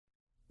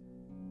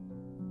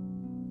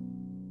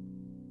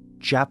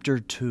Chapter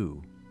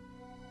 2.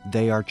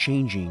 They are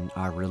changing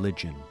our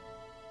religion.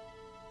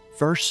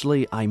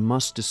 Firstly, I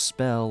must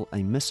dispel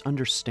a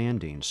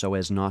misunderstanding so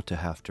as not to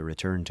have to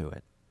return to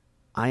it.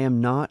 I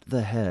am not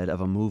the head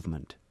of a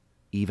movement,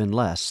 even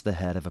less the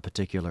head of a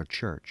particular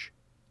church.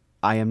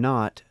 I am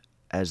not,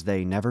 as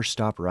they never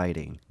stop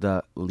writing,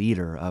 the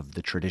leader of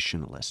the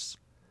traditionalists.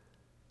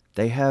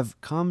 They have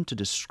come to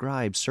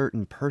describe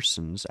certain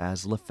persons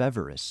as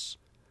Lefebvrists,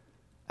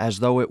 as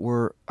though it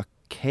were a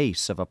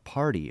case of a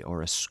party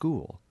or a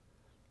school.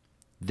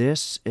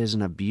 This is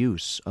an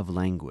abuse of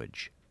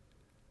language.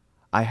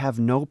 I have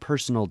no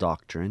personal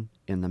doctrine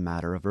in the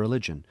matter of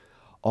religion.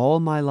 All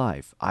my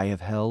life I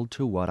have held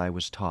to what I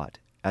was taught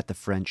at the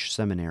French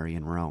seminary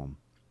in Rome,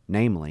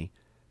 namely,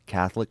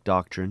 Catholic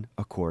doctrine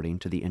according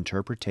to the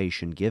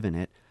interpretation given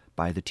it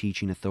by the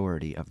teaching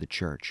authority of the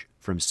Church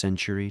from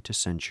century to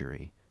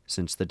century,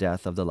 since the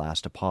death of the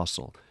last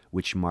apostle,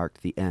 which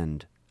marked the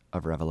end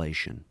of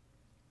Revelation.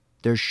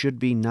 There should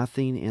be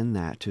nothing in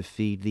that to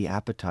feed the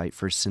appetite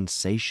for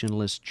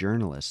sensationalist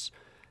journalists,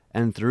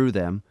 and through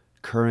them,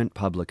 current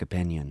public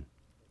opinion.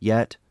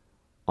 Yet,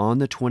 on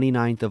the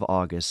 29th of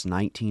August,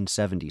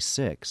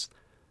 1976,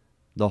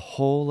 the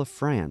whole of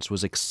France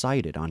was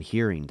excited on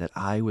hearing that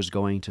I was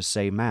going to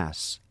say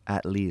Mass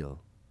at Lille.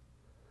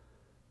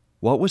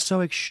 What was so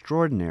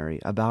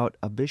extraordinary about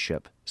a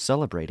bishop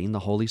celebrating the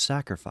Holy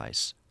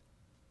Sacrifice?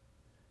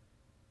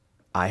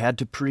 I had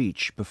to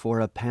preach before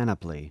a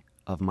panoply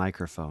of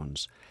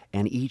microphones,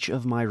 and each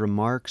of my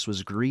remarks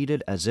was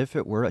greeted as if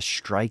it were a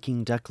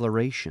striking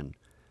declaration.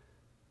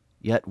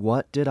 Yet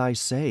what did I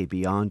say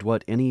beyond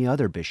what any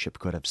other bishop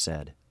could have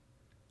said?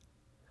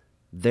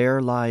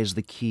 There lies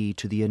the key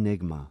to the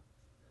enigma.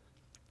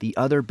 The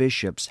other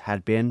bishops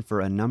had been for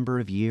a number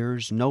of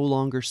years no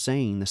longer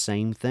saying the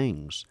same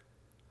things.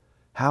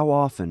 How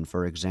often,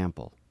 for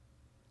example,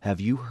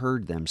 have you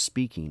heard them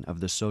speaking of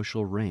the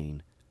social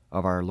reign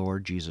of our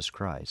Lord Jesus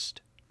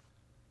Christ?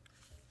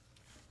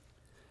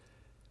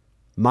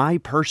 My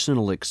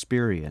personal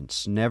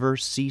experience never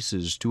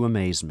ceases to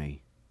amaze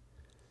me.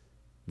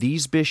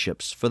 These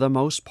bishops, for the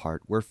most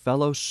part, were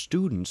fellow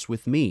students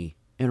with me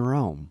in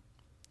Rome,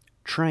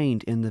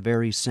 trained in the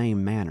very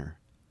same manner.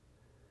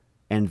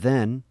 And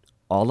then,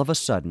 all of a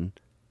sudden,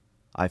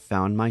 I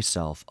found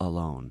myself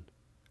alone.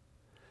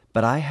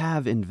 But I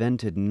have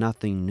invented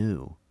nothing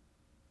new.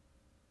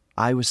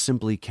 I was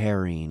simply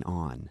carrying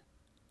on.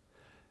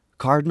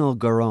 Cardinal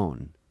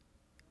Garon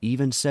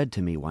even said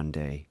to me one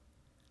day,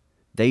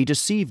 "They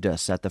deceived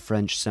us at the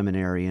French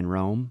seminary in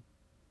Rome."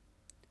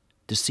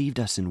 Deceived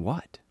us in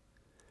what?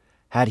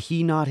 Had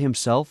he not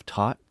himself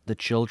taught the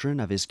children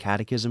of his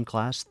catechism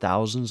class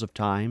thousands of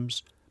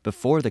times,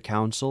 before the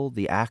council,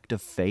 the act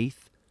of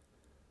faith?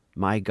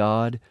 My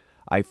God,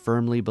 I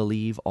firmly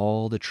believe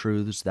all the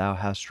truths thou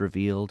hast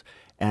revealed,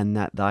 and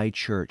that thy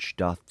church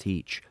doth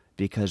teach,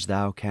 because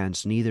thou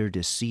canst neither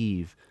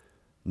deceive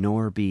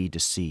nor be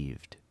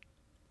deceived.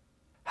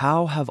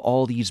 How have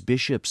all these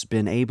bishops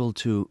been able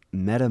to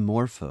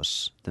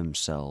metamorphose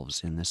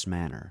themselves in this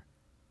manner?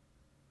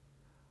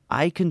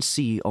 I can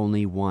see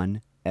only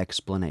one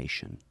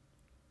explanation.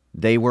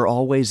 They were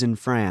always in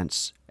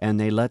France, and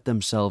they let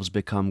themselves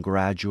become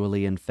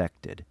gradually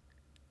infected.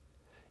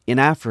 In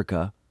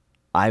Africa,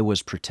 I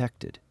was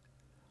protected.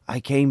 I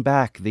came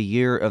back the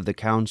year of the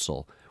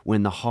council,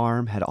 when the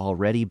harm had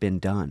already been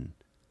done.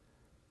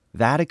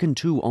 Vatican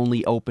II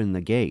only opened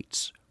the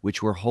gates,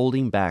 which were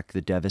holding back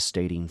the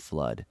devastating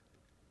flood.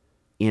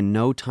 In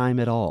no time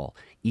at all,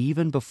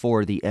 even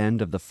before the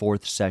end of the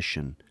fourth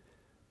session,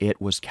 it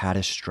was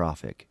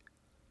catastrophic.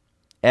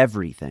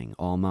 Everything,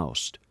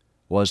 almost,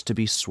 was to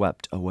be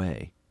swept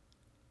away.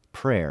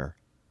 Prayer,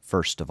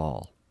 first of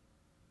all.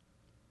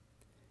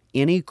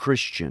 Any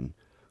Christian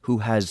who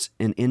has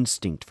an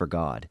instinct for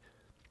God,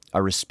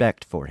 a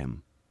respect for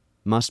Him,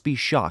 must be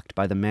shocked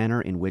by the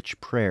manner in which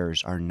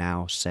prayers are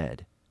now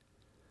said.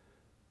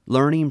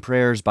 Learning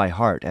prayers by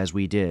heart, as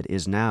we did,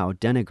 is now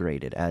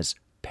denigrated as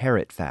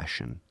parrot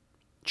fashion.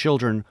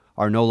 Children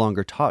are no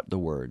longer taught the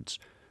words,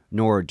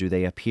 nor do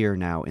they appear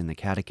now in the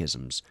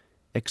catechisms,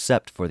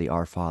 except for the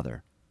Our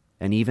Father,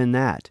 and even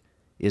that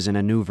is in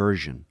a new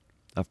version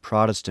of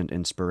Protestant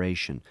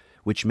inspiration,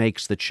 which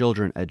makes the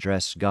children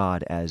address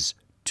God as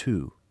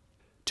tu.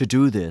 To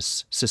do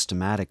this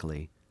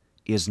systematically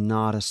is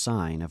not a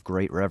sign of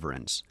great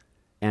reverence,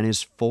 and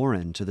is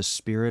foreign to the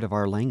spirit of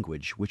our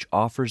language, which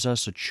offers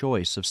us a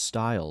choice of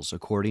styles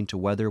according to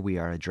whether we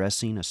are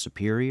addressing a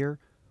superior,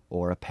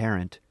 or a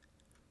parent,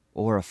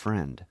 or a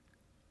friend.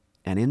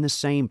 And in the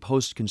same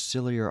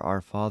post-conciliar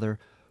Our Father,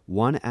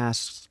 one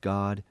asks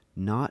God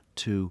not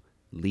to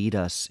lead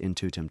us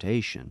into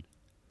temptation,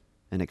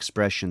 an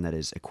expression that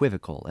is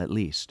equivocal at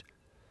least,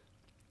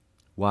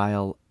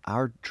 while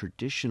our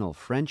traditional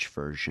French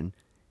version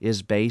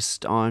is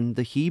based on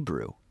the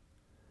Hebrew.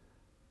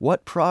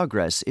 What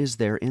progress is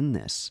there in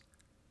this?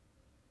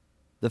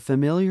 The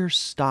familiar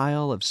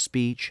style of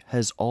speech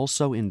has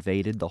also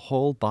invaded the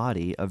whole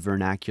body of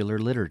vernacular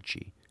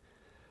liturgy.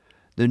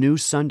 The new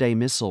Sunday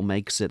Missal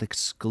makes it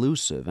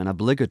exclusive and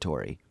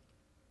obligatory.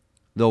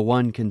 though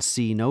one can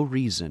see no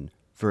reason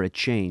for a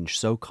change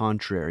so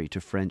contrary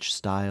to French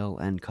style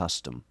and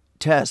custom.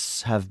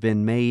 Tests have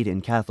been made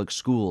in Catholic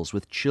schools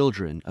with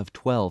children of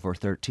 12 or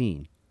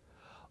 13.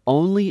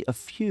 Only a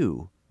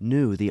few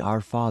knew the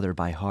Our Father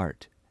by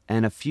heart,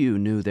 and a few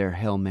knew their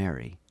Hail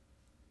Mary.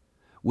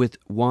 With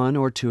one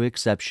or two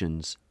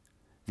exceptions,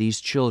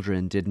 these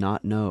children did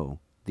not know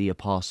the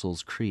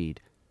Apostles'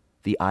 Creed,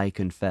 the I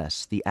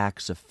Confess, the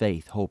Acts of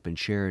Faith, Hope, and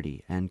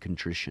Charity, and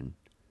Contrition,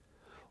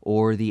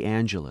 or the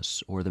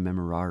Angelus or the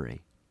Memorare.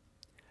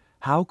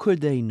 How could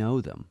they know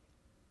them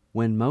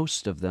when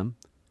most of them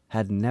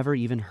had never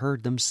even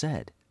heard them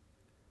said?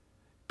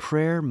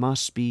 Prayer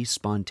must be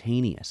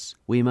spontaneous.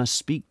 We must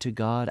speak to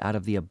God out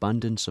of the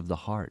abundance of the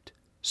heart,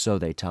 so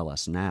they tell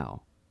us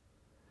now.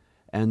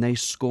 And they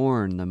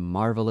scorn the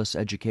marvelous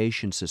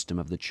education system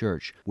of the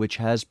Church, which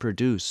has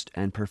produced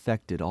and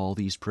perfected all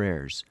these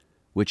prayers,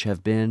 which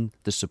have been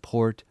the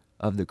support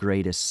of the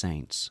greatest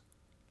saints.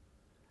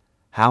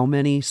 How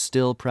many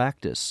still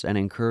practice and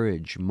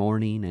encourage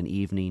morning and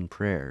evening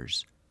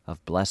prayers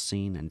of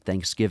blessing and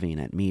thanksgiving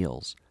at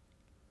meals?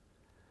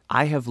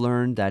 I have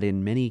learned that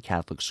in many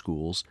Catholic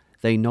schools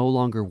they no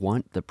longer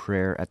want the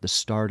prayer at the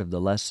start of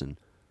the lesson,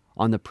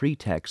 on the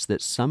pretext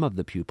that some of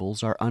the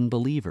pupils are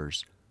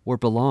unbelievers or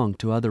belong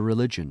to other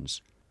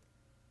religions,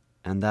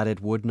 and that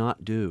it would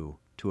not do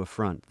to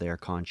affront their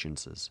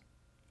consciences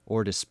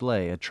or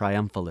display a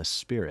triumphalist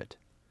spirit.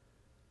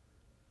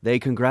 They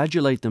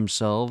congratulate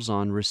themselves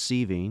on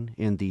receiving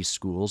in these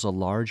schools a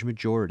large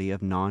majority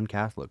of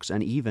non-Catholics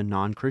and even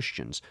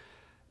non-Christians,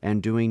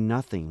 and doing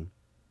nothing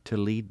to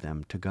lead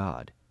them to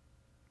God.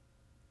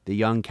 The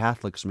young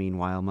Catholics,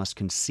 meanwhile, must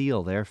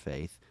conceal their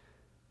faith,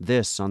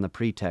 this on the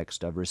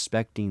pretext of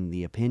respecting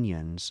the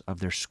opinions of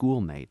their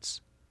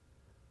schoolmates.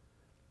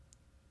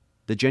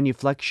 The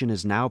genuflection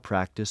is now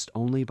practiced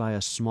only by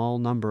a small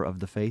number of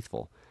the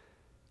faithful.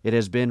 It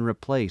has been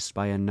replaced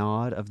by a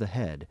nod of the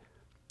head,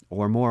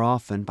 or more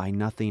often by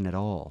nothing at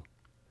all.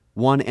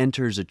 One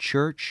enters a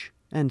church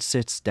and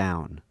sits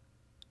down.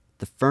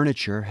 The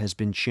furniture has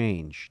been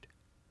changed,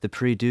 the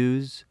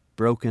prie-dieux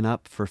broken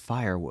up for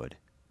firewood.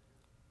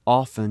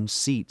 Often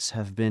seats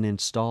have been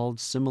installed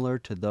similar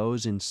to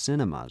those in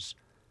cinemas,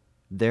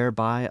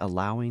 thereby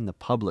allowing the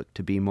public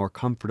to be more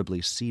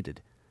comfortably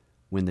seated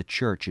when the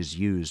church is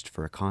used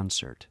for a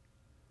concert.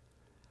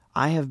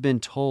 I have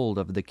been told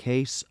of the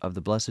case of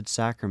the Blessed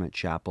Sacrament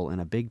Chapel in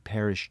a big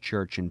parish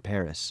church in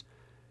Paris,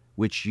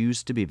 which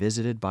used to be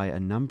visited by a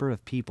number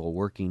of people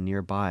working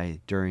nearby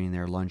during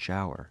their lunch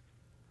hour.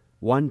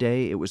 One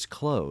day it was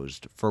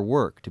closed for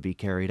work to be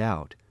carried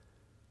out.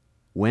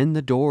 When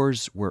the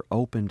doors were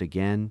opened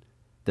again,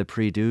 the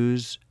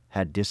prie-dieux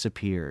had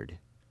disappeared.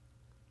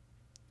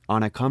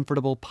 On a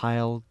comfortable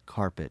pile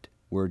carpet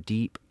were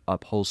deep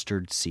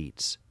upholstered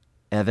seats,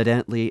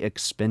 evidently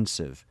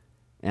expensive,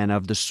 and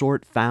of the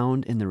sort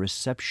found in the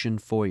reception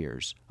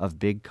foyers of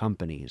big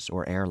companies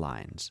or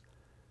airlines.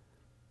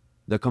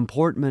 The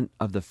comportment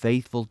of the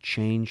faithful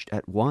changed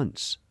at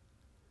once.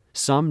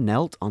 Some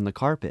knelt on the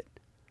carpet,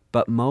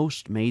 but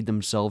most made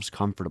themselves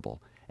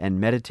comfortable and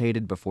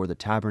meditated before the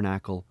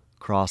tabernacle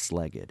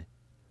cross-legged.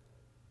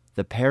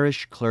 The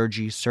parish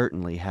clergy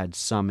certainly had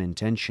some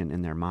intention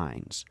in their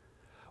minds.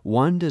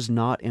 One does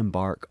not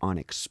embark on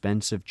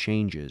expensive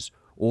changes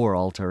or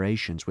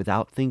alterations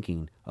without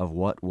thinking of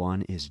what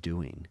one is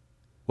doing.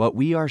 What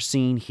we are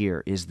seeing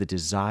here is the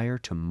desire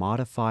to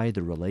modify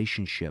the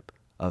relationship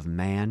of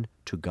man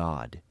to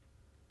God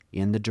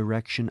in the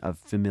direction of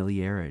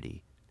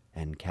familiarity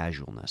and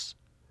casualness,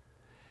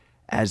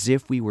 as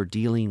if we were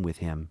dealing with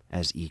him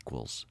as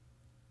equals.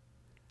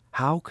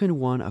 How can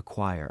one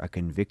acquire a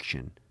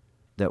conviction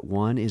that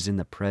one is in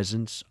the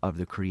presence of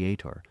the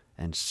Creator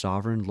and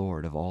Sovereign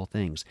Lord of all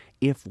things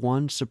if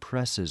one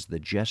suppresses the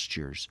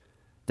gestures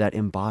that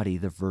embody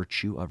the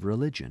virtue of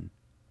religion?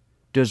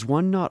 Does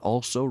one not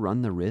also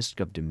run the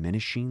risk of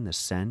diminishing the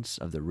sense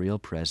of the real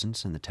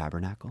presence in the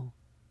tabernacle?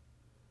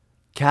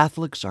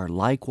 Catholics are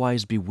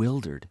likewise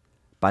bewildered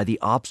by the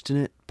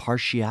obstinate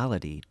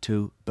partiality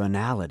to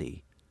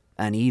banality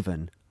and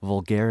even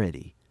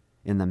vulgarity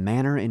in the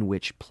manner in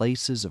which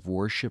places of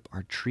worship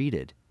are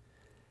treated.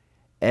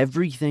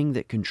 Everything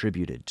that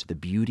contributed to the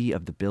beauty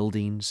of the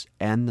buildings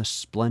and the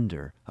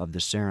splendor of the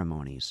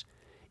ceremonies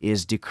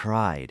is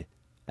decried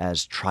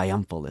as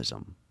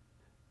triumphalism.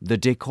 The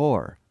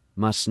decor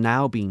must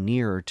now be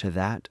nearer to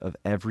that of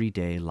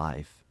everyday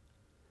life.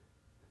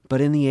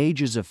 But in the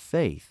ages of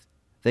faith,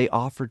 they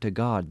offered to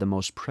God the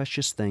most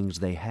precious things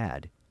they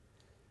had.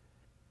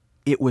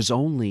 It was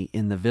only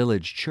in the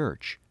village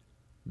church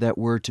that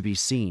were to be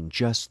seen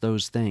just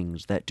those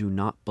things that do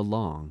not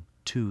belong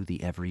to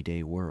the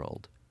everyday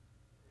world.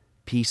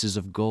 Pieces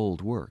of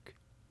gold work,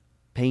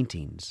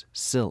 paintings,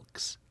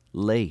 silks,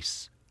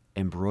 lace,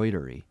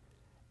 embroidery,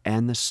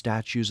 and the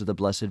statues of the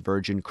Blessed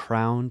Virgin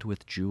crowned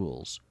with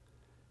jewels.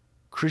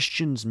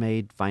 Christians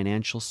made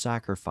financial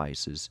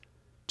sacrifices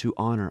to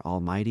honor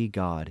Almighty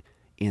God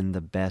in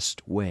the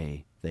best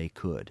way they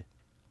could.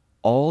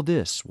 All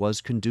this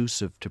was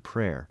conducive to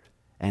prayer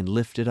and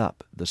lifted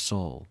up the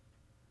soul.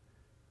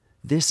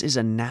 This is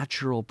a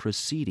natural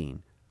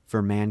proceeding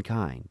for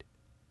mankind.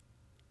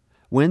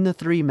 When the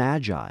three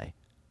magi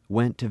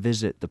went to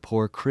visit the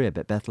poor crib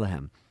at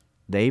Bethlehem,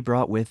 they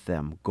brought with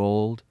them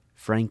gold,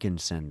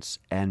 frankincense,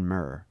 and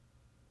myrrh.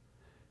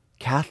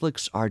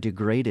 Catholics are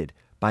degraded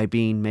by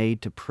being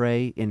made to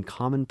pray in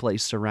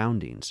commonplace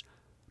surroundings,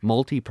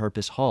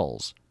 multi-purpose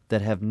halls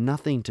that have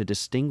nothing to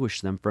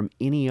distinguish them from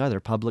any other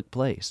public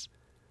place,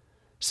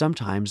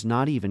 sometimes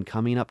not even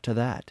coming up to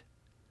that.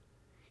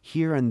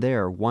 Here and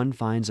there one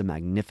finds a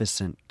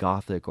magnificent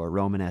Gothic or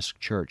Romanesque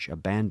church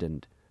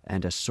abandoned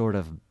and a sort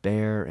of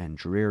bare and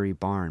dreary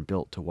barn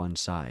built to one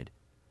side.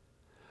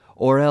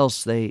 Or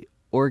else they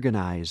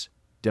organize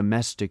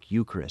domestic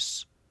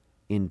Eucharists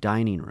in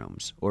dining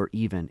rooms or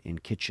even in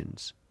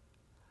kitchens.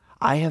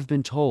 I have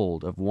been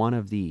told of one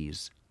of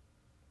these,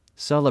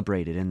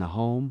 celebrated in the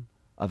home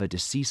of a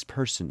deceased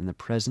person in the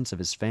presence of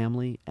his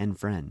family and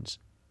friends.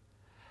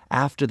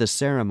 After the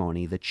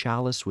ceremony, the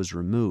chalice was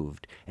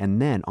removed,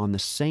 and then on the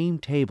same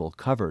table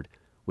covered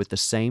with the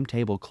same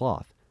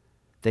tablecloth,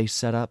 they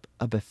set up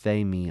a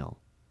buffet meal.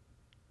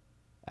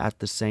 At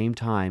the same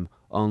time,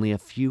 only a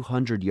few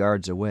hundred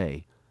yards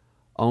away,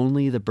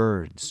 only the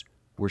birds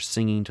were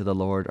singing to the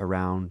Lord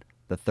around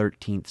the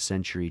 13th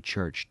century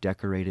church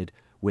decorated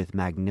with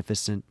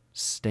magnificent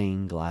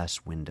stained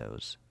glass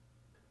windows.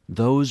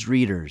 Those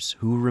readers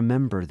who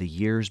remember the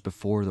years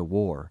before the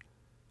war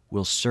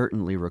will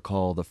certainly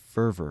recall the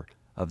fervor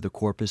of the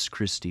Corpus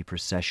Christi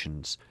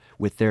processions,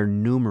 with their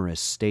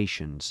numerous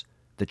stations,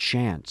 the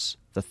chants,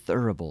 the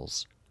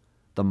thuribles,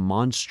 the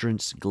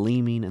monstrance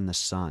gleaming in the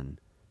sun,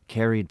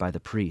 carried by the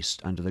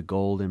priest under the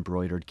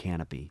gold-embroidered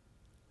canopy,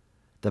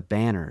 the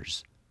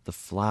banners, the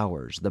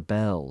flowers, the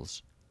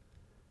bells.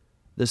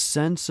 The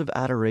sense of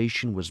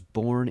adoration was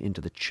born into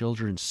the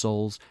children's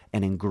souls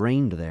and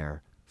ingrained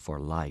there for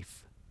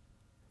life.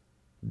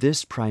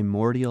 This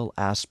primordial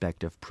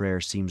aspect of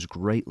prayer seems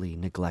greatly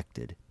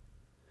neglected.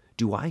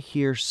 Do I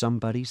hear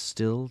somebody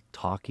still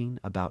talking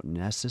about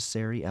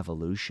necessary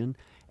evolution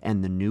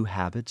and the new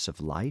habits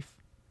of life?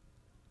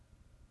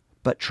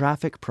 But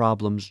traffic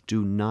problems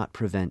do not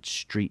prevent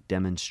street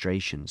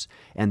demonstrations,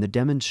 and the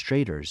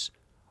demonstrators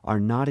are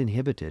not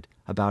inhibited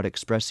about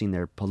expressing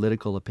their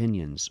political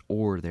opinions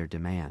or their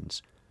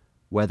demands,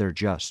 whether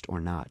just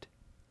or not.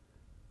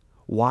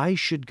 Why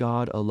should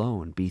God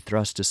alone be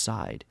thrust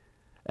aside?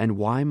 And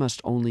why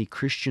must only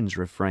Christians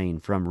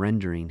refrain from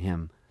rendering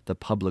him the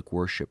public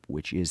worship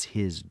which is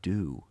his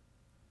due?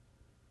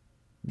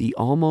 The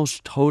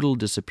almost total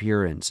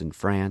disappearance in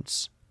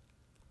France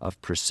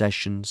of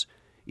processions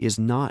is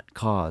not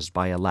caused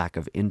by a lack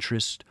of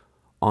interest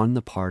on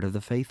the part of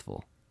the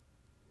faithful.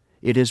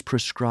 It is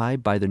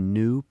prescribed by the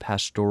new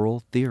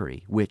pastoral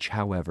theory, which,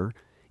 however,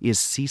 is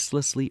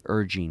ceaselessly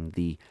urging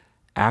the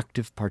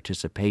active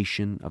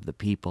participation of the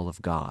people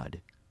of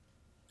God.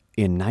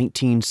 In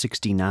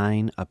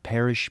 1969, a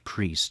parish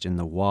priest in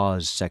the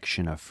Oise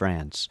section of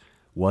France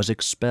was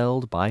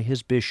expelled by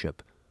his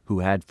bishop, who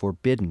had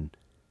forbidden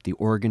the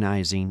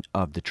organizing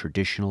of the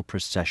traditional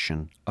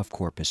procession of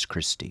Corpus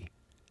Christi.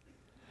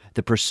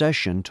 The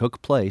procession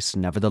took place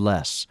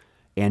nevertheless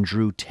and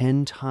drew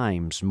 10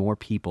 times more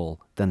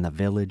people than the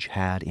village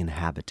had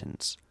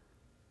inhabitants.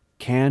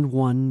 Can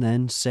one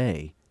then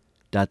say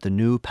that the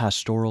new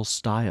pastoral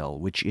style,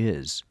 which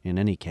is, in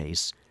any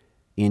case,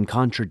 in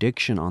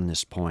contradiction on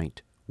this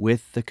point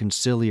with the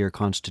conciliar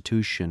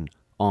constitution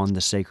on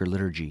the sacred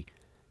liturgy,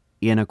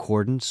 in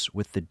accordance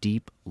with the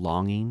deep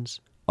longings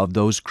of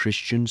those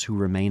Christians who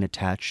remain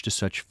attached to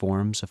such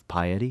forms of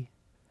piety?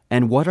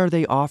 And what are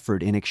they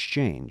offered in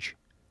exchange?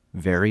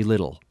 Very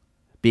little,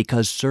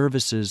 because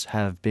services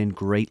have been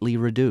greatly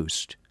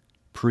reduced.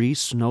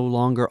 Priests no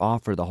longer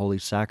offer the holy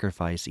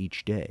sacrifice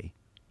each day,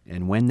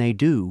 and when they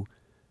do,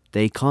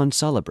 they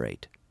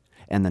concelebrate,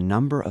 and the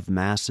number of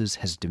masses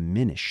has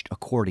diminished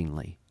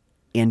accordingly.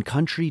 In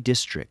country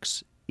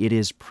districts, it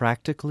is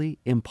practically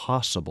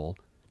impossible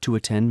to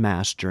attend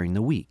Mass during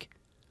the week.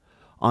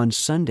 On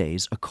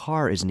Sundays, a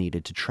car is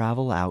needed to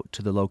travel out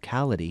to the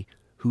locality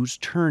whose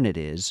turn it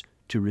is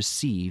to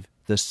receive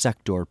the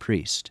sector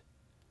priest.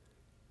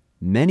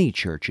 Many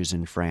churches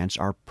in France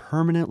are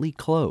permanently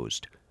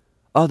closed,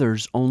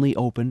 others only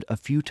opened a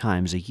few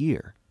times a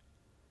year.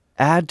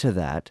 Add to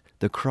that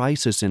the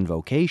crisis in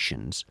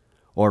vocations,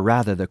 or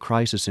rather the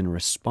crisis in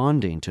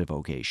responding to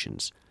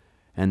vocations,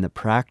 and the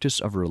practice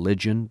of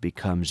religion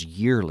becomes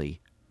yearly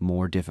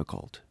more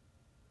difficult.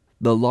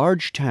 The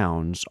large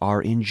towns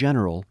are in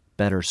general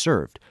better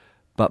served,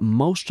 but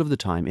most of the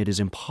time it is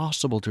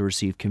impossible to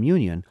receive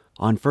communion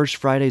on First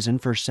Fridays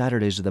and First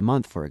Saturdays of the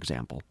month, for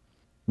example.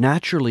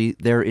 Naturally,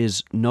 there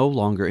is no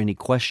longer any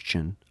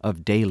question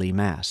of daily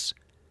Mass.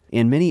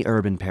 In many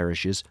urban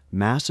parishes,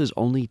 Masses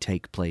only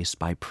take place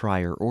by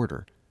prior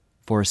order,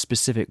 for a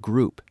specific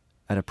group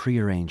at a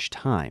prearranged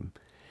time,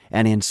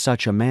 and in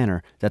such a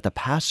manner that the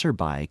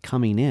passerby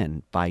coming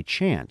in by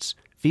chance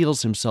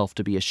feels himself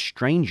to be a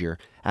stranger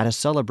at a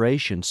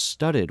celebration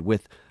studded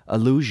with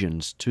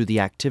allusions to the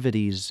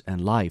activities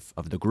and life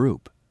of the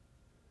group.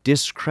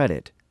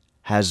 Discredit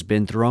has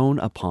been thrown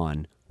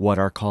upon what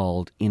are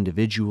called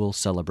individual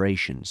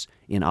celebrations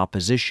in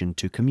opposition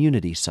to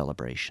community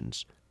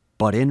celebrations.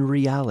 But in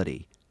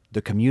reality,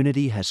 the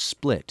community has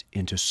split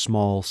into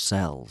small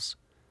cells.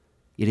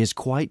 It is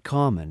quite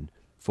common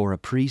for a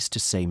priest to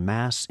say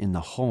Mass in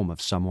the home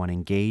of someone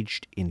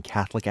engaged in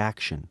Catholic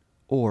action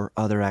or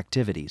other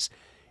activities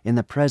in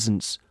the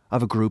presence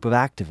of a group of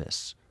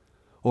activists,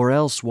 or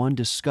else one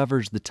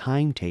discovers the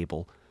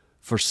timetable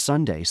for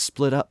Sunday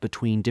split up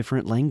between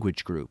different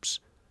language groups,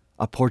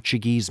 a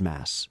Portuguese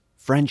Mass,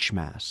 French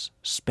Mass,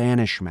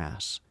 Spanish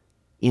Mass.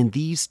 In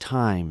these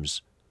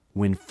times,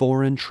 when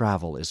foreign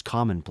travel is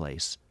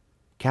commonplace,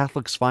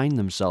 Catholics find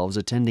themselves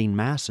attending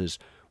Masses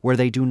where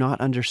they do not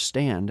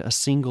understand a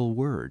single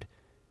word,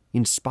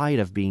 in spite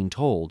of being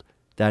told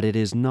that it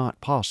is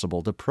not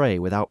possible to pray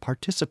without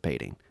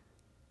participating.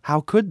 How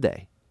could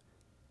they?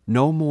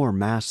 No more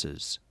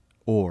Masses,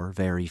 or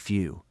very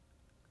few.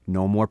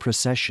 No more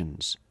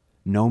processions.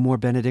 No more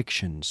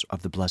benedictions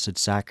of the Blessed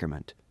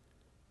Sacrament.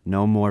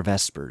 No more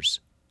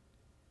Vespers.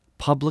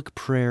 Public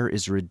prayer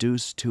is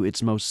reduced to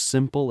its most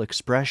simple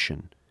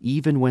expression.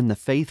 Even when the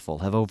faithful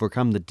have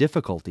overcome the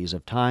difficulties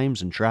of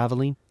times and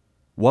traveling,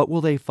 what will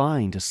they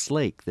find to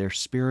slake their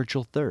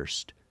spiritual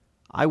thirst?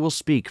 I will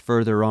speak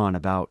further on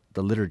about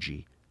the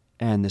liturgy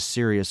and the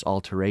serious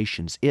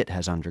alterations it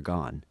has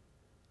undergone.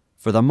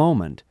 For the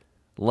moment,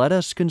 let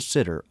us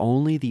consider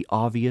only the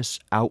obvious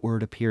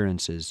outward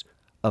appearances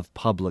of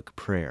public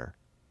prayer.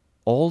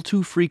 All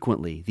too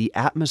frequently, the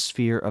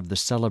atmosphere of the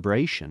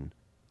celebration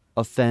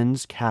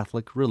offends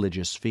Catholic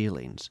religious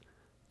feelings.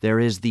 There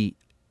is the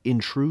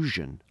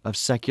intrusion of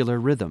secular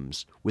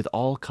rhythms with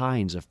all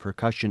kinds of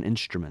percussion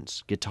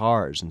instruments,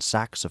 guitars, and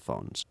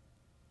saxophones.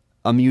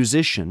 A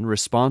musician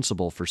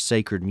responsible for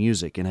sacred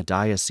music in a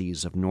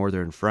diocese of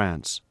northern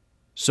France,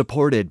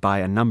 supported by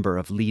a number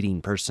of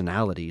leading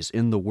personalities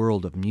in the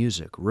world of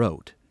music,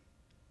 wrote,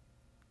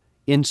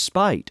 "In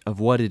spite of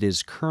what it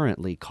is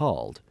currently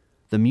called,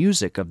 the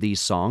music of these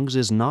songs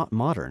is not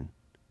modern.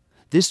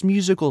 This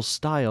musical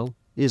style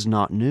is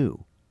not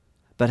new,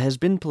 but has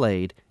been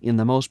played in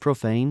the most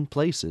profane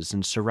places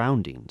and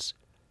surroundings,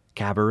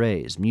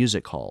 cabarets,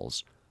 music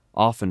halls,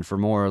 often for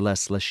more or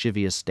less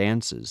lascivious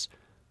dances,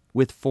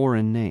 with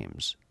foreign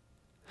names.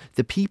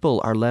 The people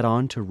are led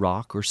on to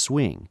rock or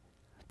swing.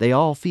 They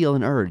all feel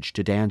an urge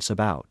to dance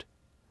about.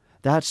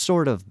 That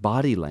sort of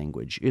body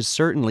language is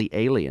certainly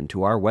alien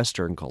to our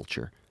Western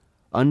culture,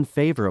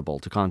 unfavorable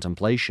to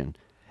contemplation,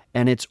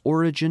 and its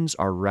origins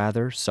are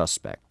rather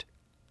suspect.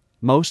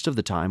 Most of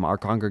the time our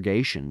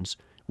congregations,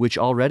 which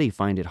already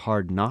find it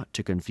hard not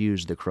to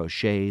confuse the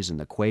crotchets and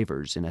the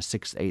quavers in a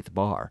 6/8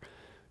 bar,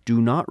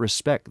 do not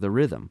respect the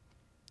rhythm.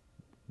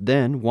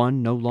 Then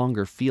one no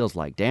longer feels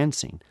like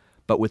dancing,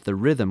 but with the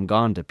rhythm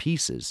gone to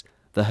pieces,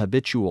 the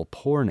habitual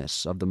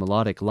poorness of the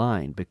melodic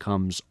line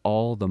becomes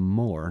all the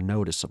more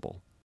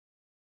noticeable."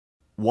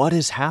 What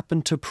has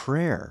happened to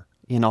prayer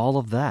in all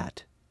of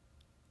that?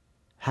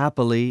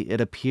 Happily, it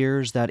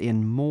appears that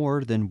in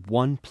more than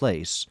one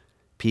place,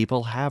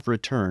 people have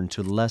returned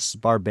to less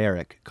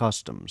barbaric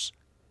customs.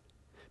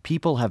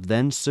 People have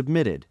then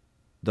submitted,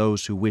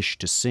 those who wish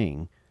to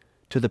sing,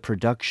 to the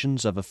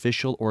productions of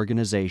official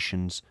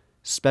organizations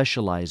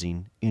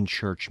specializing in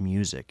church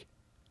music.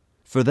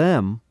 For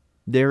them,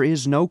 there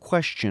is no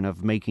question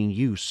of making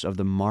use of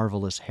the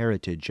marvelous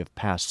heritage of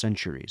past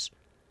centuries.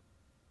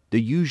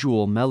 The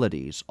usual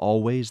melodies,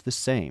 always the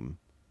same,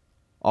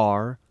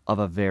 are of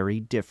a very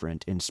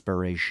different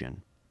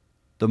inspiration.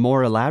 The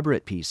more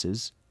elaborate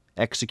pieces,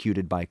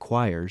 executed by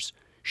choirs,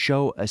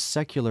 show a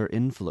secular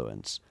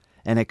influence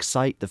and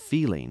excite the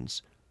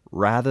feelings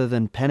rather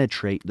than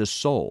penetrate the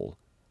soul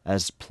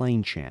as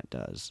plain chant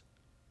does.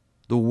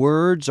 The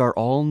words are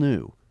all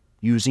new,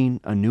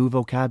 using a new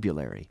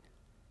vocabulary,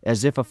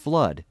 as if a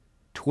flood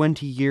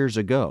 20 years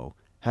ago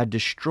had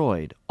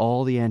destroyed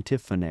all the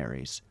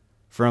antiphonaries,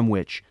 from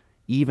which,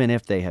 even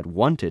if they had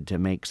wanted to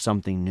make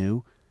something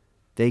new,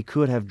 they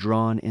could have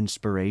drawn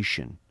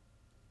inspiration.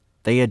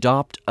 They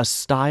adopt a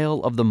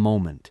style of the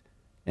moment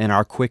and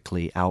are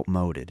quickly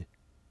outmoded,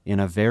 in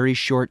a very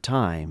short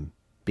time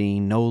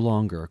being no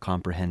longer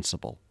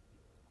comprehensible.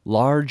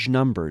 Large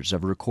numbers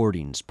of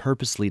recordings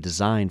purposely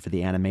designed for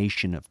the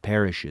animation of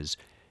parishes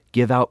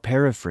give out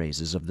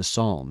paraphrases of the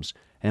Psalms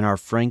and are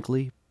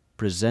frankly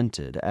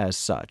presented as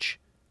such,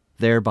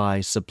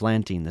 thereby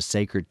supplanting the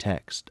sacred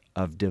text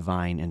of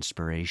divine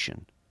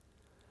inspiration.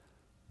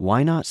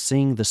 Why not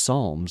sing the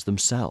Psalms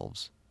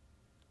themselves?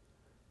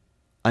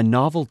 A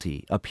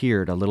novelty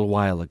appeared a little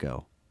while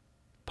ago.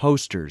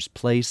 Posters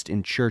placed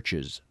in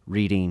churches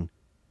reading,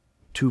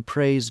 "To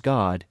praise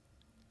God,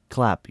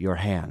 clap your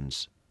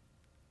hands."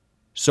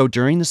 So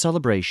during the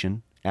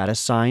celebration, at a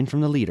sign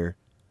from the leader,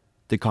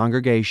 the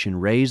congregation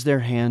raised their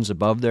hands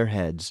above their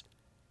heads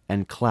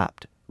and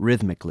clapped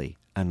rhythmically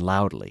and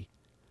loudly,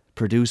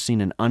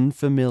 producing an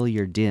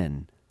unfamiliar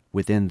din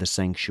within the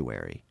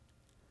sanctuary.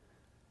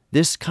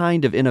 This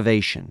kind of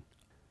innovation,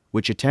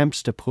 which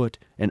attempts to put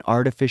an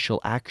artificial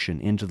action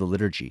into the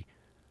liturgy,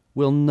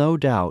 will no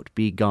doubt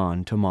be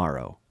gone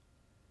tomorrow.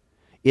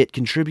 It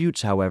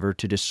contributes, however,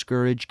 to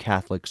discourage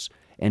Catholics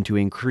and to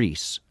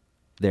increase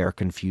their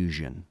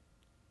confusion.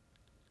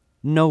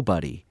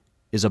 Nobody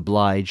is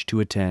obliged to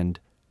attend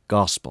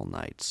gospel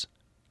nights.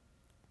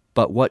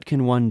 But what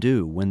can one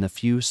do when the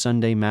few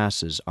Sunday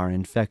Masses are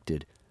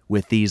infected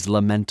with these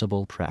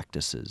lamentable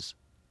practices?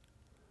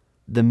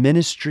 The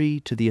ministry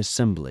to the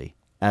assembly,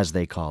 as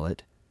they call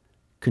it,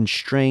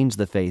 constrains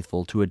the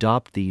faithful to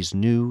adopt these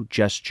new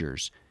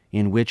gestures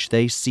in which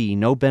they see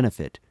no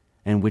benefit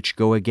and which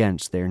go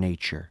against their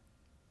nature.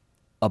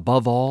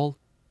 Above all,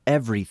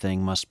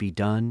 everything must be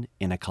done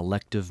in a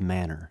collective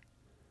manner,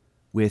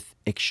 with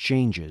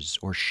exchanges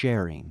or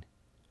sharing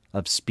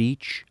of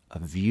speech,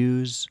 of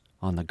views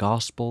on the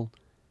gospel,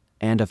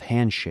 and of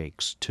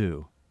handshakes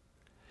too.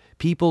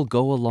 People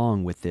go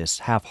along with this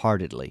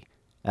half-heartedly,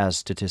 as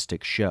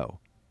statistics show.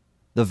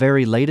 The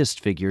very latest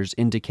figures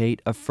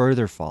indicate a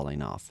further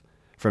falling off,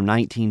 from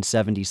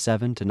 1977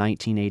 to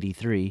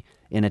 1983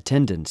 in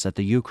attendance at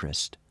the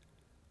Eucharist,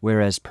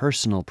 whereas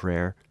personal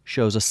prayer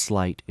shows a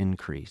slight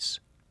increase.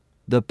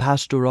 The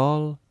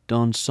Pastoral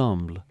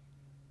d'Ensemble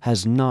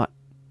has not,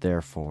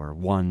 therefore,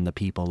 won the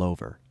people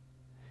over.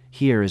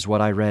 Here is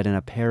what I read in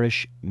a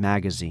parish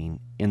magazine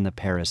in the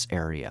Paris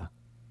area.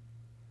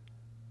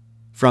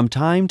 From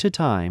time to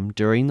time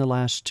during the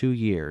last 2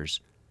 years,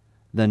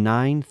 the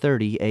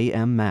 9:30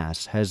 a.m.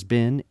 Mass has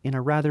been in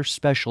a rather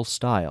special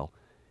style,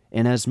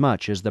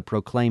 inasmuch as the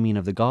proclaiming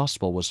of the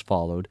gospel was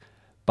followed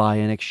by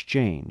an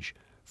exchange,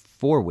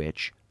 for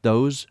which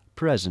those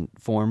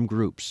present form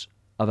groups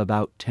of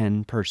about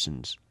 10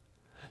 persons.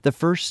 The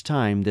first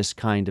time this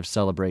kind of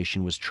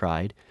celebration was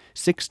tried,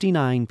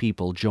 69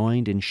 people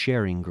joined in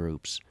sharing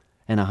groups,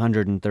 and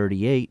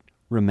 138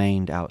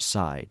 remained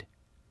outside.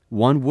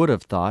 One would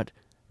have thought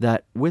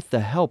that with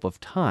the help of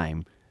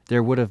time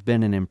there would have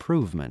been an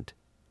improvement.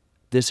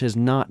 This has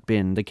not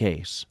been the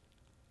case.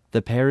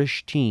 The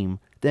parish team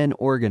then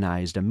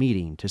organized a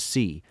meeting to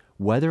see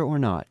whether or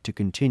not to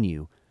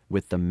continue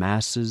with the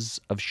masses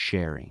of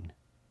sharing.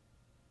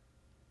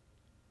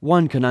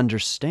 One can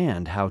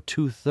understand how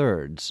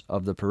 2/3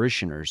 of the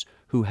parishioners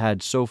who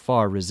had so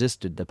far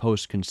resisted the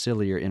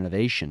post-conciliar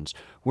innovations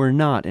were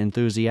not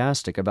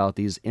enthusiastic about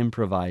these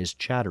improvised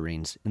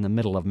chatterings in the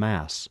middle of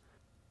Mass.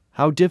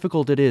 How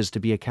difficult it is to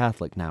be a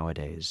Catholic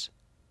nowadays.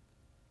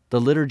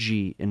 The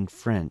liturgy in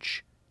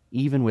French,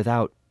 even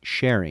without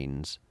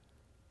sharings,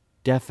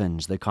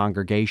 deafens the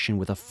congregation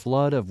with a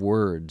flood of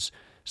words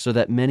so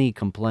that many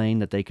complain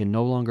that they can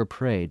no longer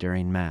pray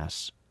during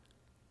Mass.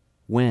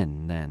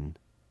 When, then,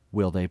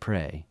 will they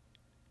pray?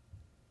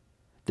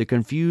 The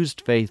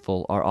confused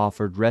faithful are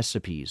offered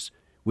recipes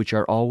which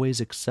are always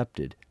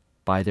accepted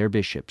by their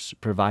bishops,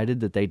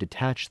 provided that they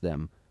detach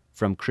them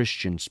from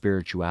Christian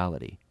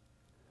spirituality.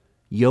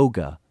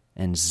 Yoga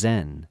and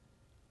Zen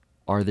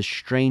are the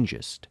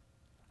strangest,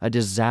 a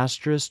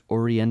disastrous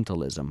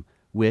Orientalism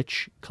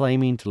which,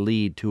 claiming to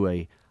lead to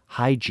a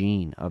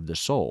hygiene of the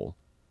soul,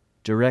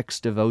 directs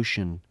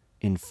devotion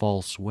in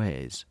false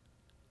ways.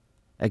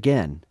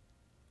 Again,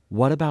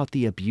 what about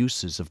the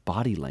abuses of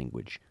body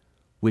language,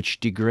 which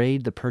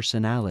degrade the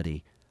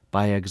personality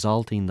by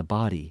exalting the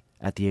body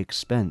at the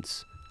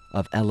expense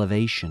of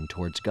elevation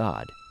towards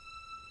God?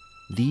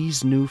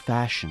 These new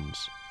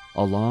fashions,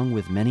 along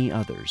with many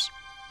others,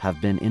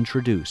 have been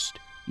introduced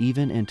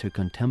even into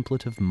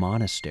contemplative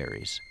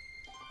monasteries,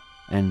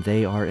 and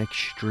they are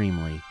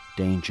extremely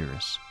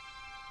dangerous.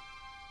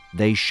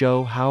 They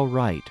show how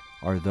right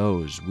are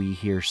those we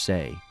hear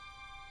say,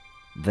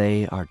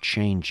 "They are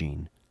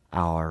changing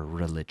our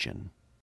religion."